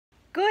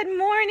Good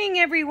morning,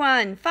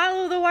 everyone.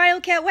 Follow the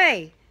Wildcat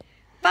Way.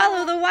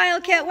 Follow the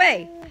Wildcat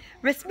Way.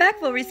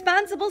 Respectful,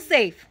 responsible,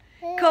 safe.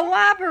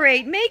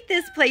 Cooperate. Make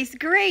this place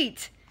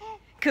great.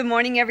 Good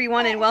morning,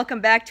 everyone, and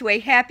welcome back to a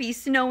happy,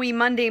 snowy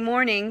Monday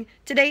morning.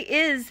 Today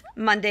is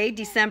Monday,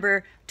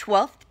 December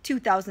 12th,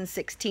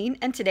 2016,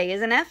 and today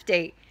is an F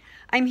date.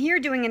 I'm here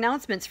doing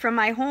announcements from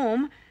my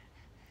home,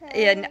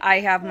 and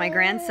I have my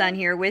grandson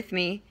here with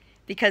me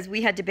because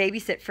we had to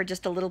babysit for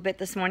just a little bit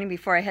this morning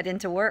before I head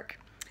into work.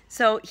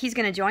 So he's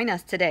going to join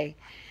us today.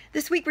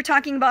 This week we're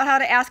talking about how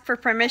to ask for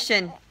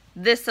permission.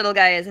 This little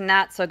guy is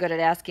not so good at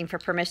asking for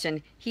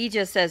permission. He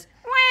just says,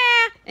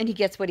 wah, and he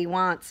gets what he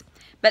wants.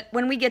 But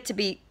when we get to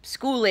be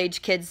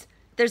school-age kids,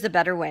 there's a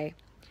better way.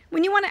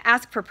 When you want to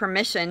ask for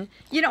permission,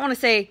 you don't want to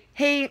say,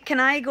 hey,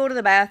 can I go to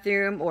the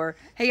bathroom? Or,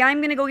 hey, I'm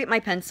going to go get my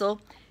pencil.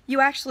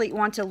 You actually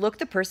want to look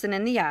the person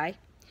in the eye,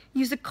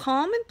 use a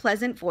calm and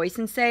pleasant voice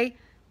and say,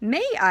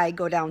 may I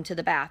go down to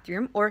the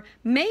bathroom? Or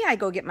may I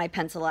go get my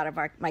pencil out of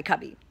my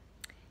cubby?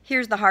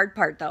 Here's the hard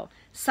part, though.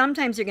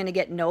 Sometimes you're going to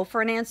get no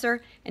for an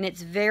answer, and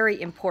it's very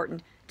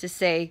important to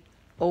say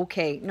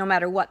okay, no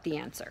matter what the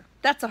answer.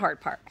 That's the hard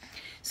part.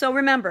 So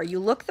remember, you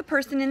look the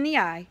person in the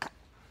eye,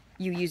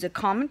 you use a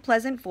calm and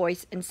pleasant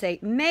voice and say,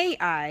 may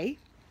I,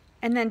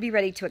 and then be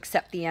ready to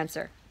accept the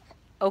answer.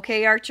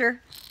 Okay,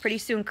 Archer? Pretty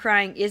soon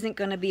crying isn't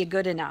going to be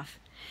good enough.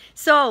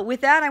 So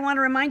with that, I want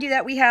to remind you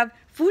that we have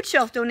food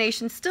shelf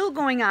donations still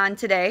going on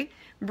today.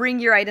 Bring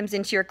your items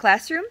into your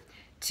classroom.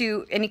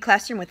 To any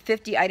classroom with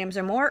 50 items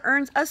or more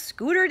earns a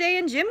scooter day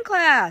in gym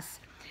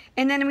class.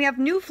 And then we have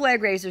new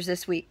flag raisers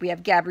this week. We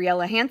have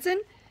Gabriella Hansen,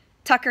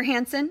 Tucker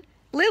Hansen,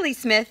 Lily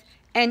Smith,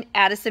 and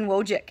Addison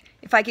Wojcik.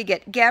 If I could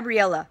get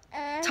Gabriella,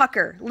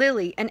 Tucker,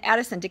 Lily, and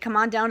Addison to come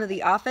on down to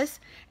the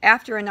office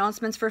after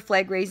announcements for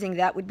flag raising,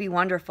 that would be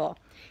wonderful.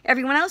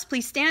 Everyone else,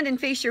 please stand and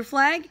face your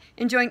flag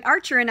and join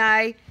Archer and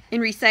I in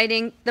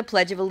reciting the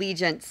Pledge of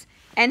Allegiance.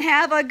 And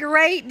have a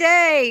great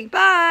day.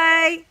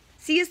 Bye.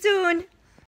 See you soon.